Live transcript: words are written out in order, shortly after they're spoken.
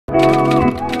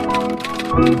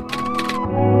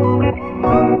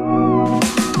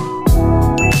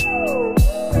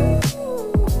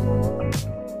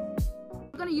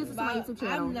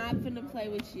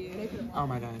Oh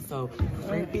my God. So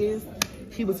Frank is,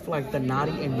 he was for like the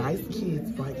naughty and nice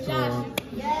kids, right, y'all?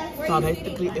 So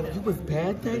basically, if you was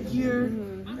bad that year,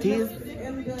 this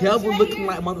devil looking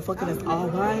like motherfucker that's all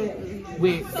white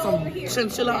with some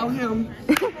chinchilla on him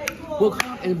will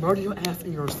come and murder your ass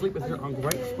in your sleep if you're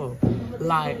ungrateful.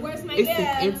 Like, it's an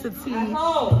entity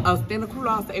of Santa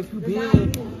Claus. If you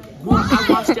been, when I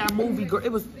watched that movie, girl,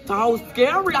 it was so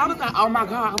scary. I was like, oh my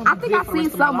God. I think I've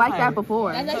seen something like that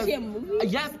before. That's actually a movie?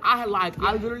 Yes, I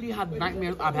literally had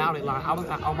nightmares about it. Like, I was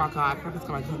like, oh my God, Krampus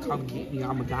gonna come get me.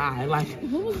 I'm a guy. Like,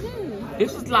 Who was that?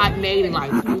 this was like made in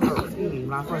like 2013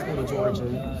 when I first moved to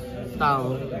Georgia.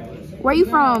 So, Where you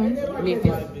from?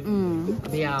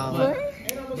 Memphis. Yeah.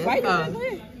 Why you come over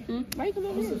here? Why you come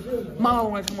over here? Mama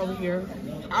wanna come over here.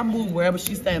 I moved wherever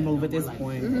she said move at this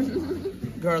point.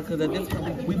 Girl, because at this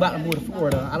point, we about to move to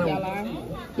Florida. I don't.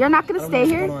 You're not gonna stay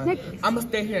here? I'm gonna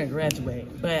stay here and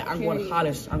graduate, but I'm going to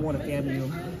college. I'm going to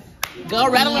FAMU. Go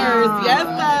Rattlers! Yes,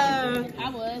 sir! I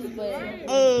was, but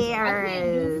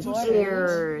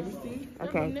Cheers.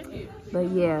 Okay,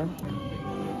 but yeah.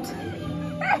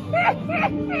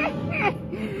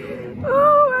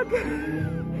 Oh my God.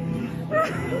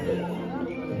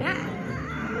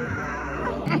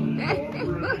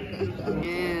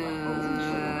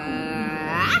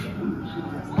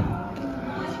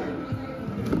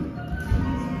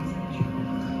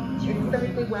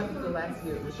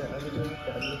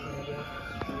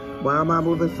 Why am I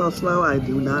moving so slow? I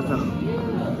do not know.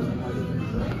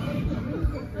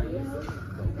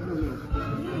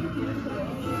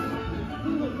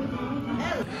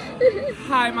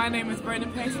 Hi, my name is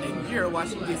Brandon Pace, and you're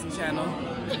watching Disney Channel.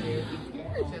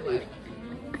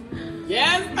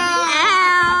 Yes, sir!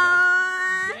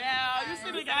 Yeah, you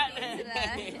should have got that.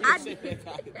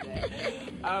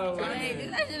 Oh,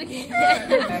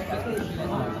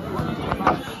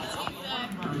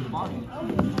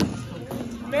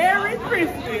 Merry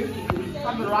Christmas!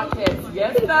 I'm the Rockettes.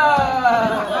 Yes, sir!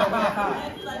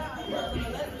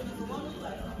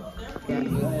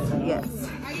 Yes.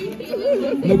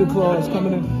 Nigga claws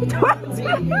coming in.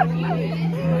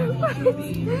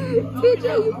 TJ,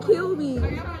 you kill me.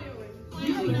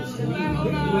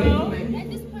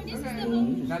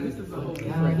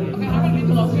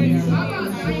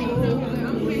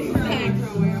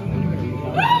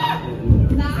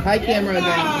 Hi, camera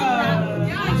again.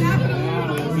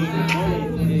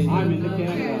 I'm in the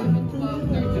camera.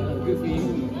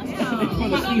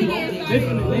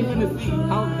 They finna see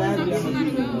how badly I'm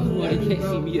gonna do. They can't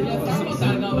see me at all.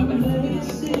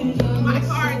 My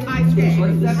car is ice cream.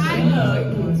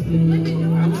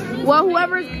 Well,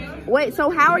 whoever's... Wait, so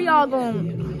how are y'all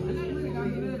going?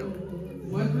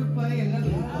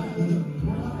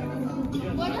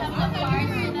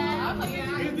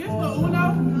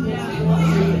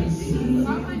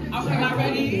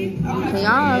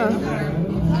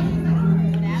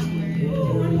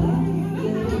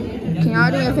 Can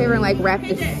y'all do me a favor and like wrap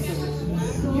this?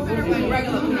 You better play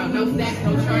regular, no snacks,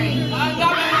 no train.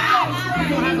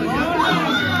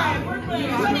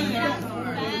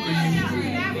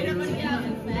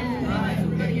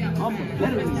 I'm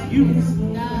better than you.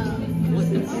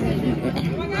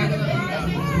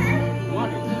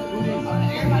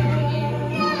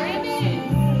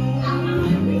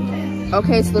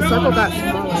 Okay, so the circle got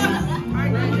smaller.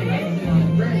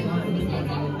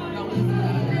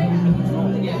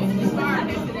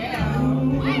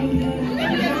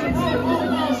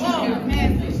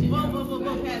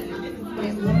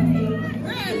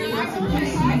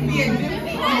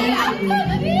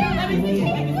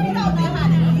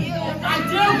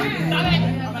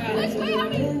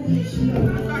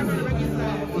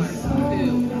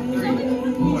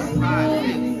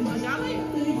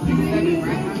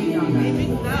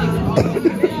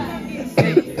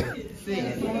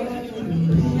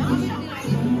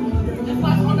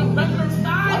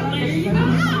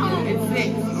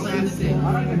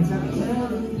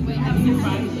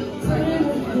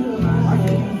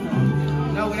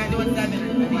 No, we're not doing 7.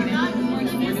 We're doing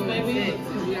 6.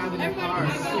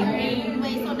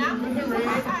 Wait, so now we're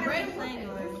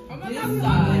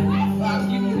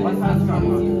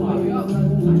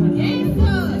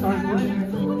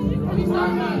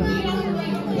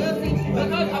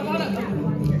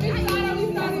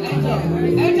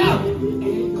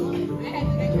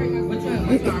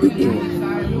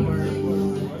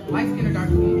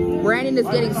Brandon is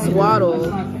getting swaddled.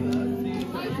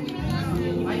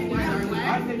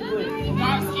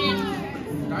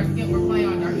 Dark skin, we're playing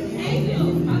on dark skin.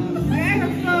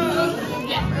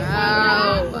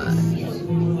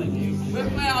 We're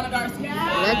playing on the dark skin.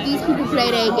 Let these people play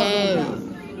their game.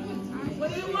 What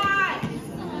do you want?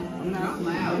 I'm not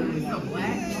loud. It's so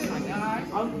black. Oh my God.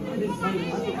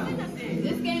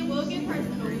 This game will get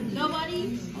personal.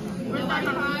 Nobody. We're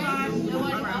 35.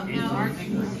 Nobody up now.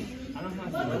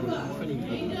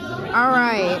 All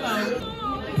right.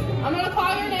 I'm gonna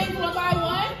call your names one by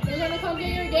one. You're gonna come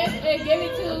get your gift and give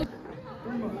it to.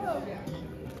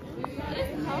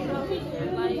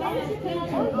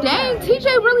 Dang, TJ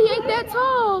really ain't that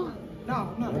tall.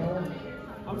 No, no.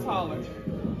 I'm taller.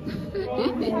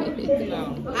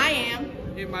 I am.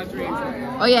 In my dreams, I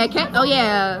am. Oh yeah, oh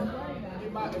yeah.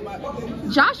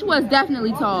 Joshua's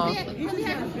definitely tall.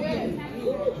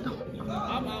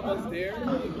 I'm almost there.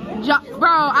 Bro,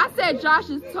 I said Josh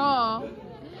is tall.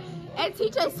 And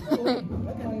TJ said,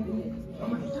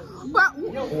 bro,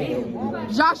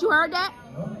 Josh, you heard that?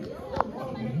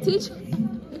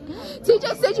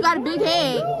 TJ said you got a big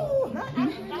head.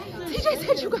 TJ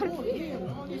said you got a big head.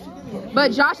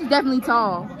 But Josh is definitely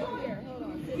tall.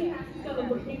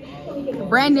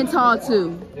 Brandon tall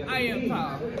too. I am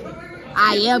tall.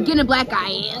 I am. Get a black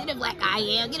I am. Get a black I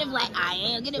am. Get a black I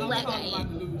am. Get a black I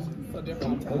am.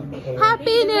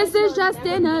 Happiness is just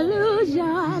an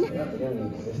illusion.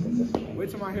 Wait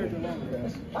till my hair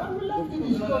gets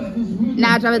long.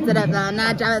 Now drop it to the floor.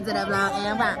 Now drop it to the floor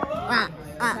and rock, rock,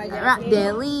 rock, rock.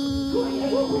 Then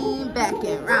lean back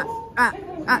and rock, rock,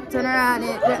 rock. Turn around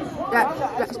and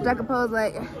drop, strike a pose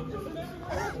like.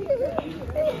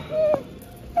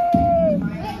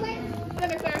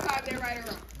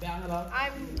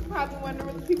 I'm probably wondering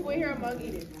what the people in here are mug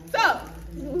eating. So,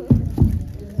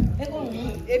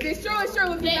 if it's true, it's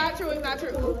true. If it's not true, it's not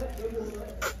true.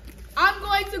 I'm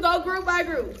going to go group by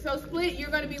group. So split, you're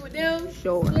going to be with them.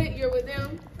 Sure. Split, you're with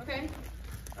them. Okay.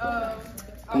 Let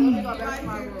me go back to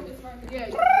my room. Yeah.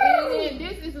 And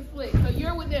this is a split. So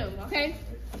you're with them. Okay.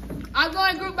 I'm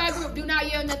going group by group. Do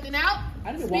not yell nothing out.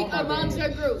 Speak amongst your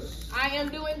group. I am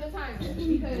doing the time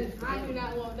because I do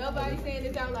not want nobody saying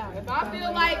this out loud. If I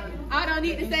feel like I don't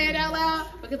need to say it out loud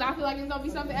because I feel like it's gonna be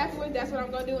something afterwards, that's what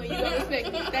I'm gonna do, and you gonna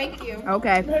respect me. Thank you.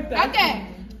 Okay. Okay.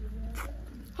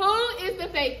 Who is the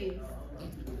fakest?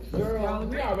 Girl,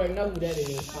 we already know who that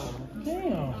is.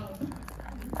 Damn.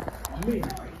 Me.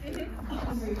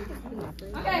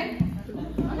 Okay.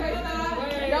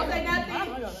 Okay. Don't say nothing.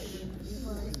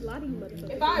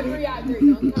 If I agree, I agree.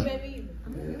 Don't come at me.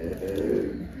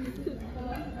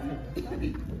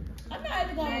 I'm not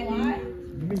even gonna lie.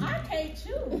 I can't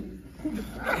choose.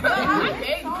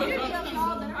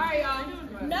 Alright, y'all.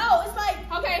 No, it's like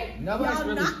Okay.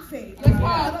 y'all not fake. Let's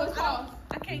pause. Let's pause.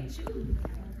 I can't choose.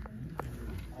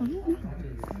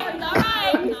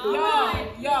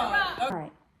 All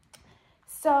right.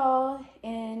 So,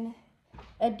 in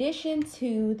addition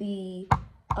to the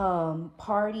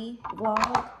party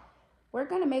vlog, we're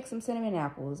gonna make some cinnamon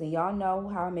apples, and y'all know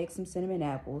how I make some cinnamon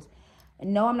apples.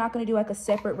 And no, I'm not gonna do like a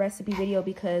separate recipe video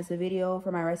because the video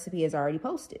for my recipe is already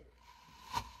posted.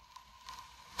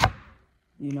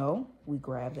 You know, we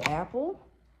grab the apple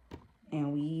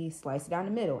and we slice it down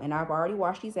the middle. And I've already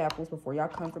washed these apples. Before y'all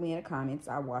come for me in the comments,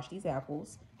 I washed these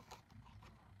apples.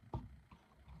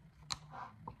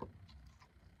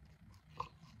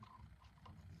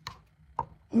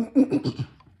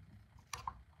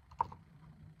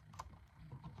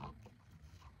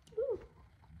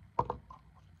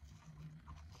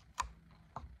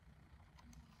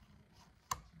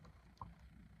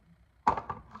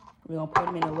 We're gonna put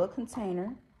them in a little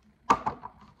container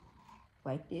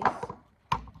like this.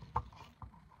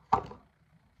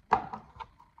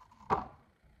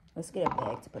 Let's get a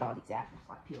bag to put all these apples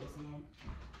like peels in.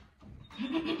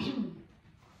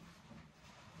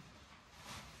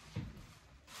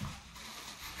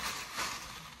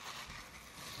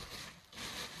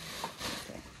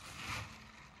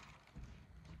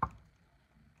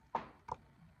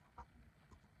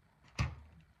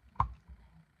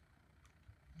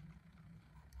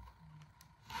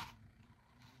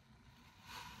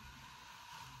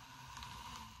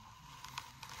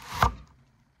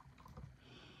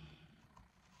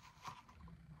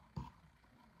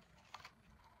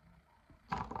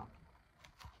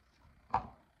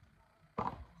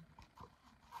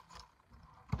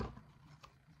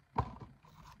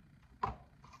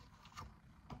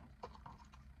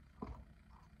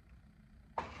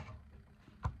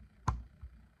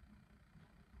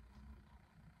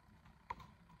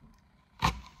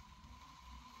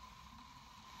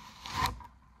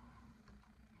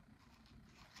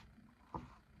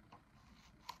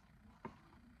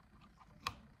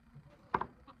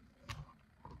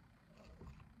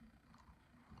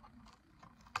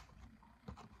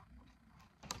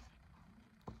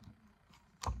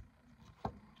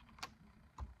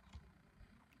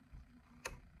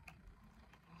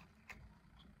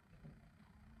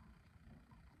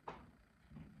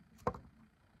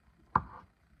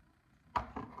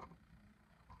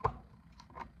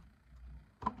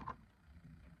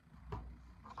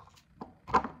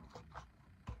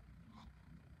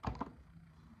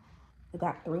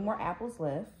 got 3 more apples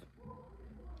left.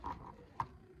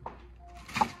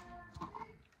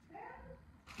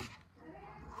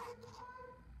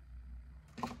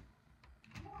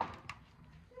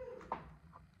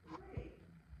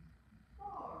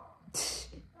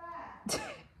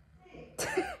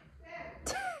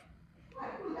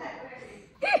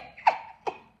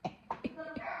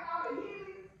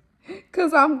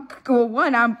 Cause I'm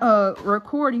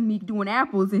recording me doing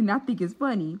apples, and I think it's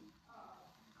funny.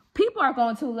 People are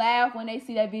going to laugh when they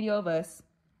see that video of us.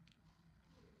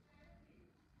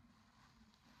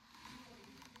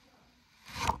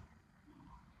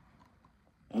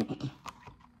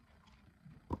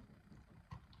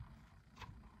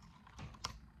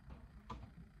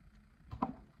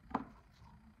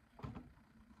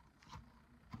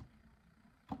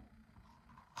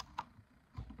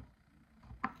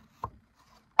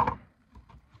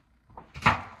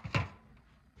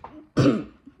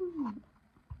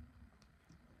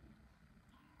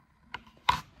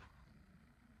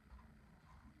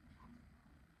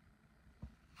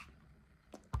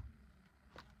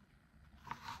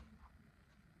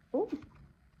 Ooh.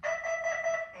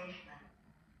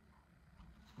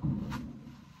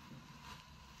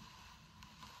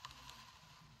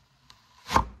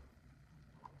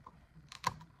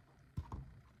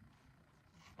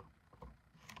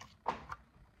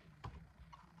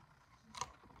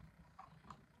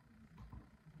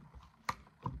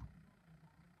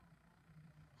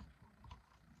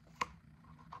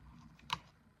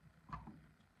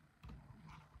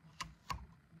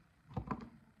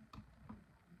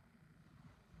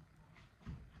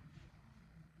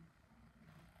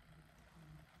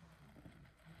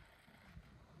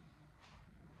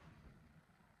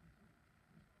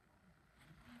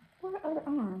 Where the other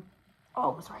arm?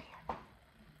 Oh, it's right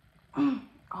here.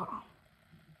 Hold on.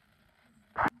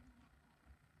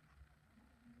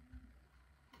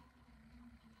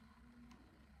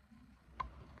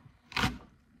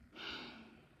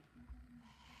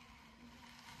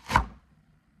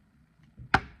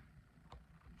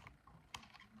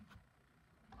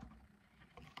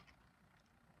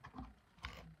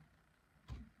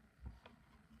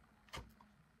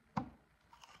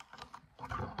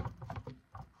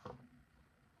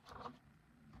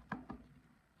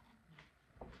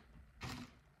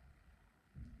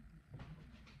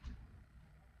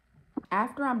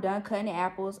 After I'm done cutting the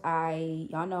apples,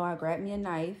 y'all know I grabbed me a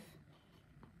knife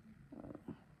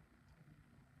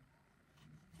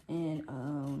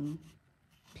and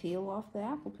peel off the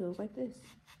apple peels like this.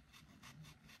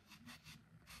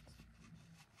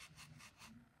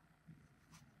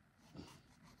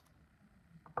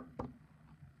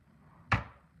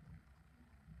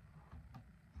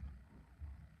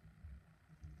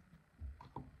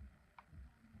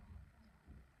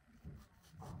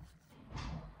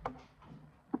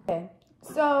 Okay,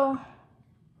 so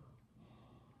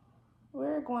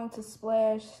we're going to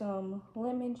splash some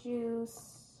lemon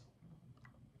juice.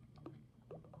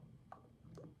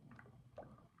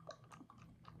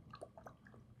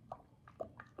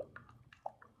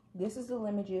 This is the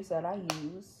lemon juice that I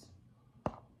use.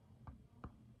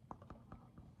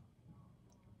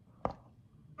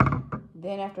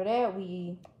 Then after that,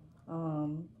 we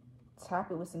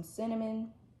top it with some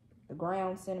cinnamon, the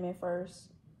ground cinnamon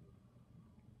first.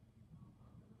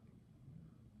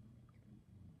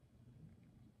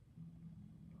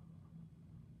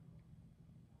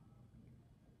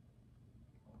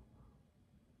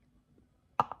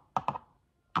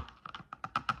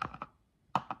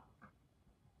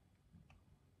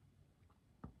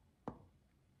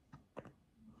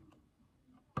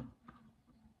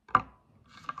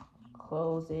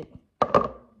 Close it.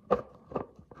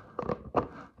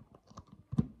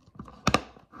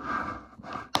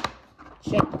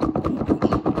 Shake.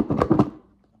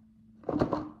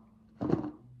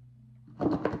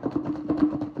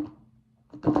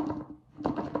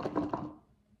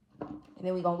 And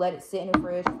then we're gonna let it sit in the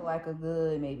fridge for like a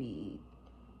good maybe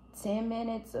 10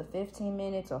 minutes or 15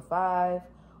 minutes or 5.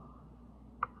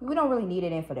 We don't really need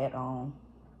it in for that long.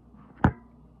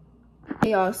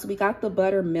 Hey y'all, so we got the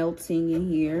butter melting in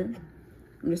here.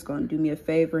 I'm just gonna do me a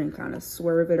favor and kind of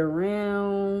swerve it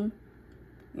around.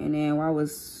 And then while I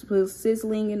was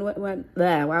sizzling and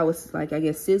while I was like, I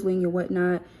guess sizzling and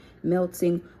whatnot,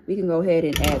 melting, we can go ahead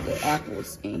and add the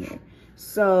apples in here.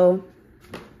 So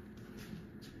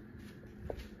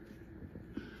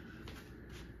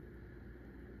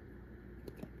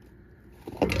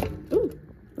ooh.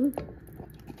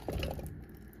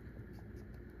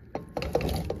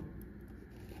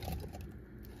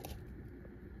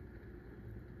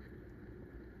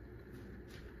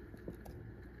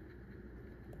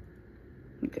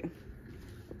 Okay.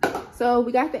 So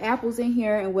we got the apples in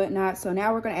here and whatnot. So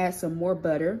now we're gonna add some more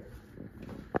butter.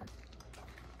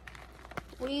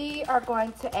 We are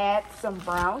going to add some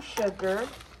brown sugar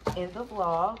in the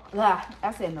vlog.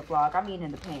 I said in the vlog, I mean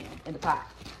in the pan, in the pot.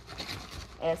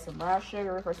 Add some brown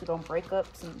sugar. First we're gonna break up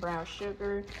some brown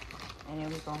sugar. And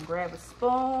then we're gonna grab a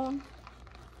spoon.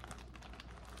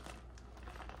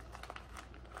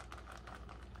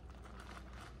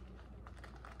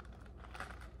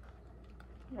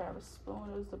 Grab a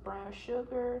spoon of the brown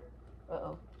sugar.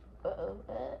 Uh-oh. Uh-oh.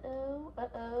 Uh-oh.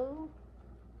 Uh-oh.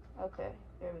 Okay,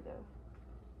 there we go.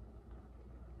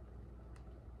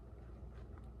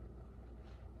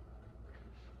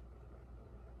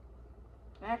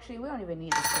 Actually, we don't even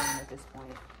need the spoon at this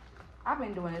point. I've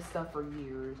been doing this stuff for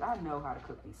years. I know how to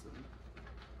cook these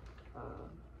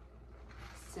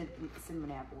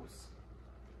cinnamon apples.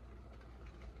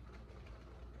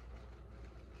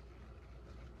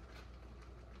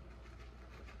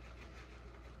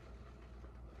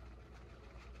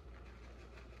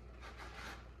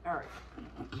 All right.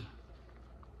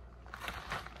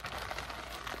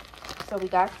 So we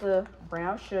got the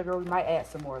brown sugar. We might add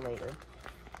some more later.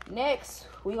 Next,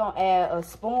 we're going to add a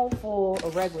spoonful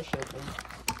of regular sugar.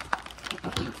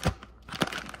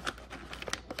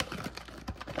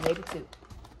 Maybe 2.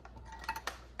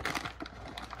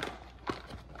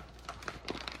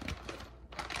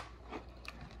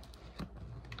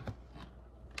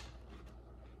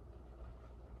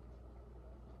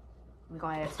 We're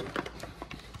going to add 2.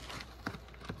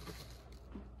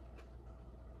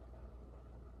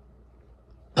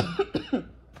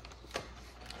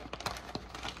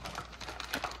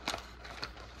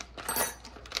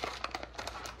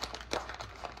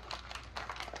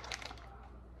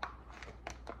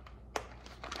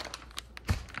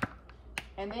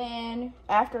 And then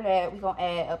after that, we're going to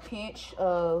add a pinch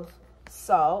of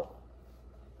salt.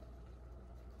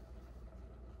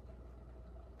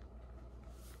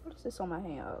 What is this on my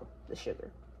hand? Oh, the sugar.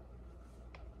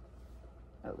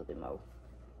 A little bit more.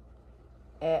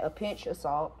 Add a pinch of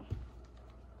salt.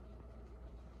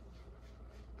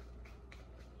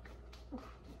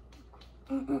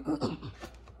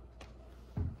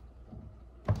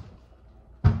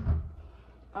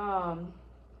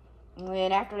 And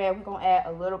then after that, we're going to add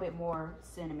a little bit more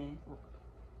cinnamon,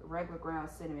 regular ground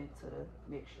cinnamon to the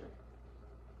mixture.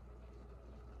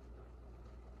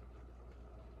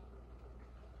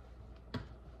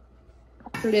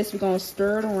 After this, we're going to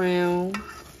stir it around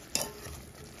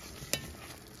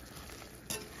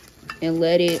and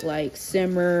let it like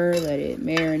simmer, let it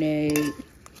marinate,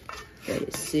 let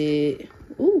it sit.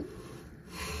 Ooh.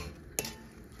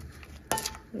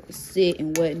 Let it sit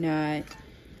and whatnot.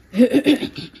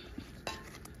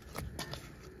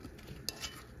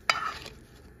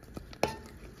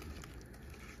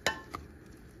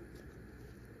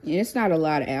 And it's not a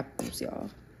lot of apples, y'all.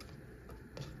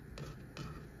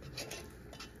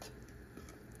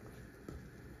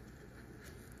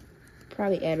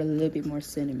 Probably add a little bit more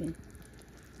cinnamon.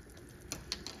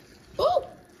 Oh!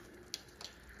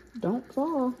 Don't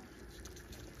fall.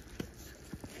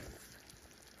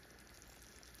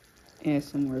 Add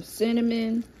some more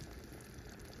cinnamon.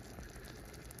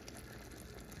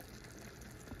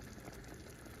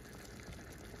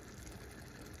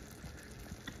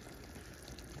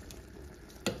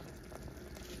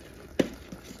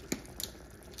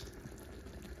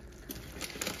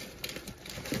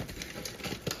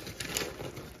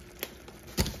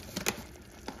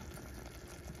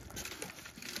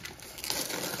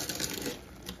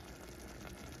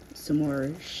 Some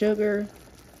more sugar.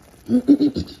 And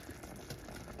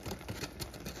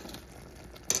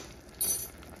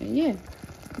yeah,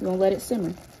 we're gonna let it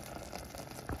simmer.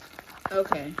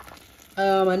 Okay.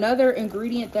 Another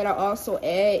ingredient that I also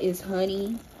add is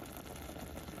honey.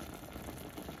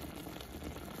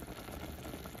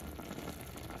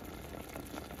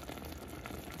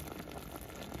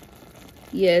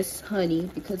 Yes, honey,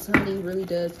 because honey really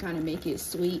does kind of make it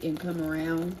sweet and come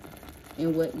around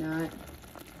and whatnot.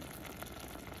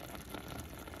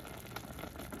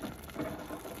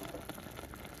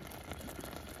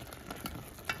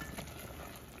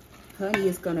 Honey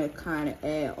is gonna kind of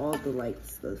add all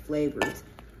the flavors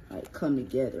like come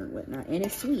together and whatnot, and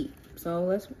it's sweet, so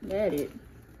let's add it.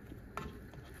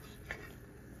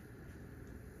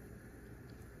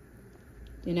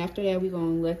 Then after that, we're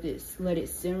gonna let it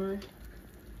simmer,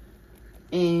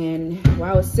 and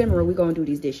while it's simmering, we're gonna do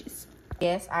these dishes.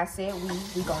 Yes, I said we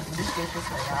gonna do these dishes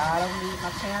because I don't need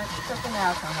my parents to cook them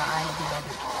out, so I ain't gonna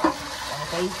do that. And if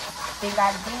they think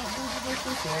I didn't do the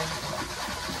dishes, they're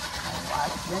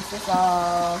rinse this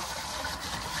off.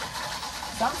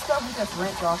 Some stuff we just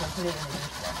rinse off and put it in the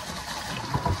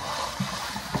dishwasher.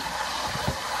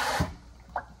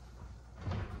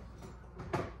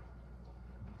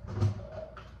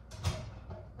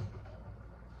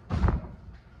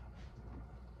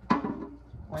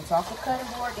 rinse off the cutting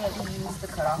board that we used to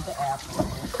cut off the apple.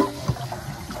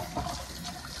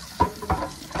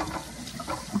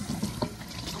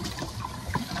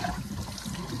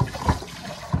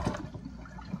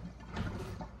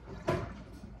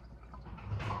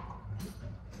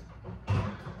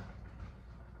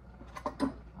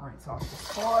 I'll rinse off the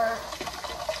fork.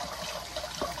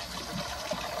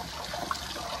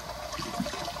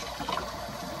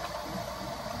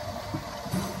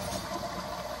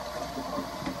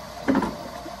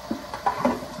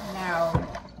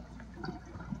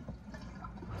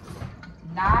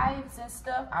 Knives and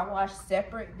stuff I wash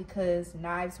separate because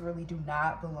knives really do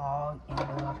not belong in the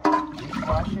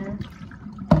dishwasher.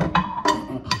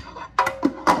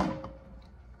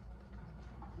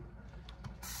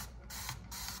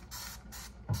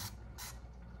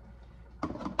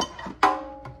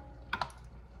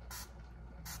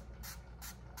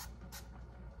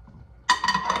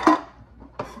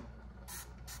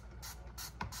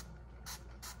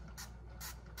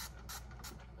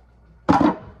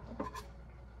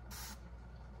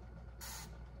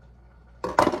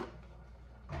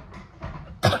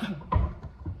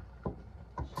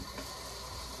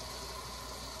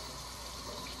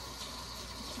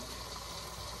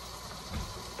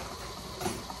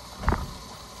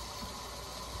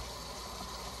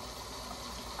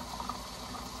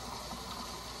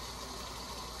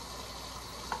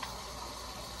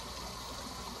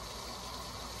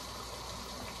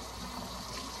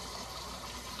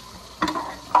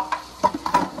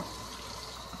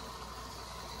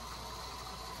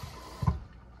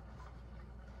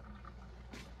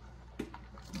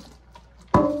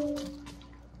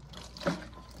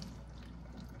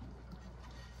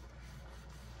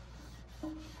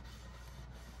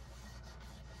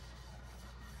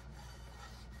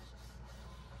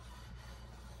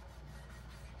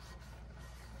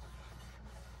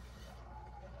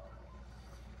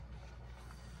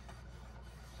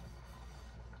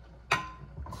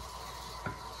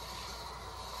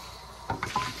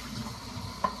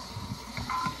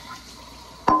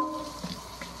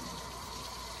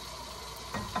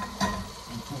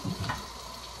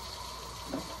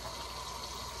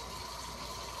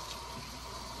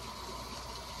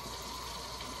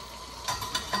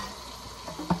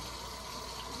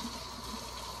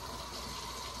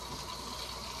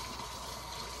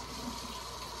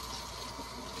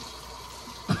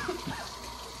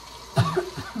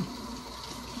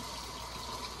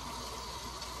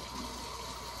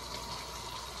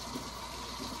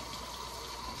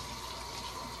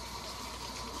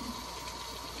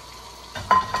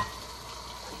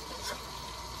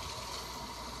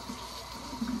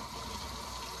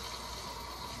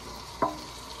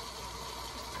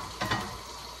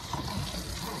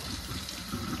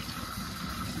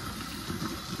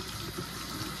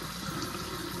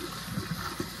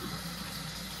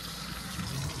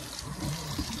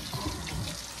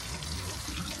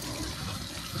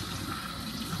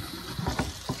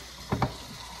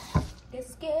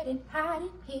 Getting hot in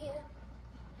here.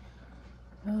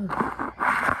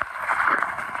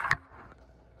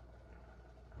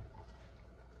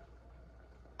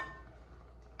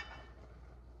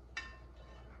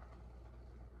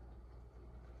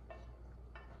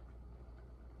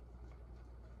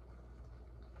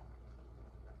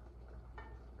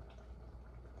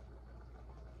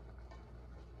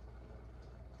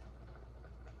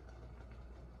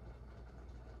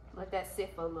 Let that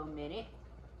sit for a little minute.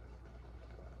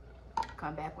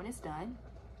 Come back when it's done.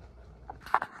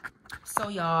 So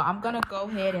y'all, I'm gonna go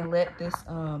ahead and let this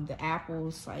the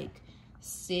apples like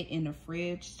sit in the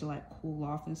fridge to like cool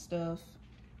off and stuff.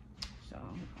 So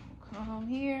I'm gonna come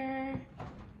here,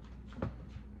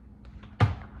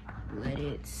 let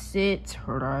it sit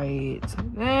right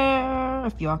there.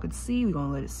 If y'all could see, we're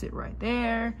gonna let it sit right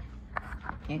there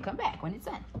and come back when it's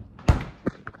done.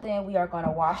 Then we are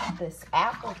gonna wash this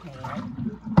apple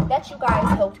pan that you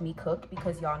guys helped me cook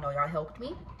because y'all know y'all helped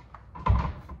me.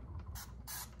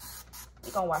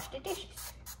 We're gonna wash the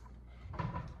dishes.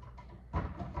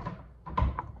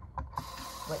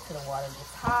 Wait till the water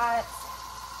gets hot.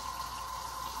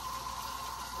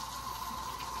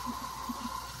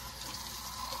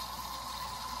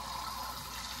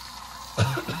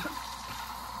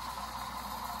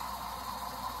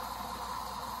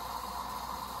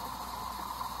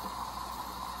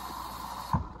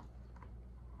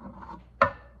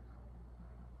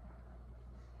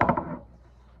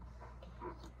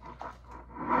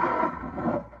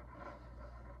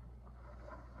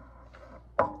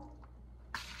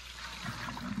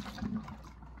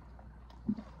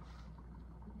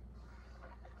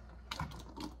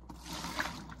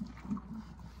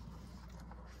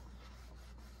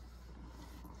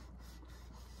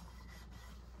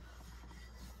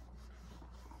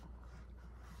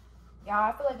 Y'all,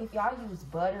 I feel like if y'all use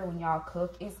butter when y'all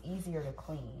cook, it's easier to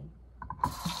clean.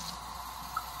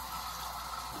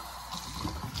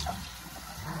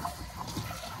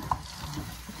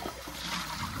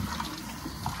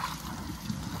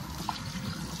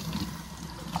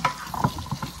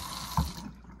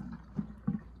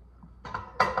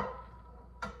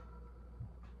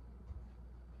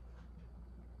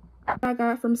 I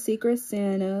got from Secret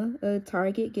Santa a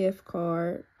Target gift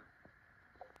card.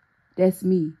 That's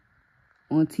me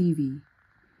on TV.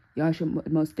 Y'all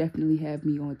should most definitely have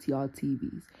me on y'all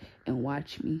TVs and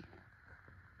watch me.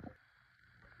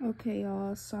 Okay,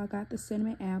 y'all, so I got the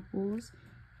cinnamon apples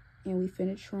and we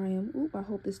finna try them. Oop, I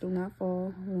hope this do not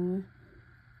fall. Hold on.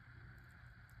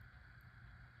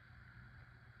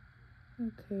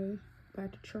 Okay,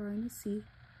 about to try and see.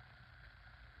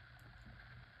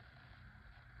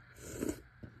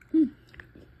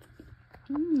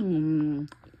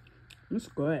 It's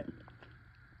good.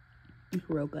 It's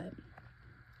real good.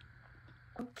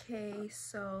 Okay,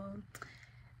 so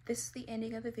this is the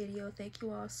ending of the video. Thank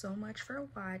you all so much for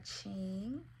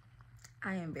watching.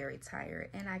 I am very tired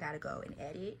and I gotta go and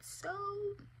edit. So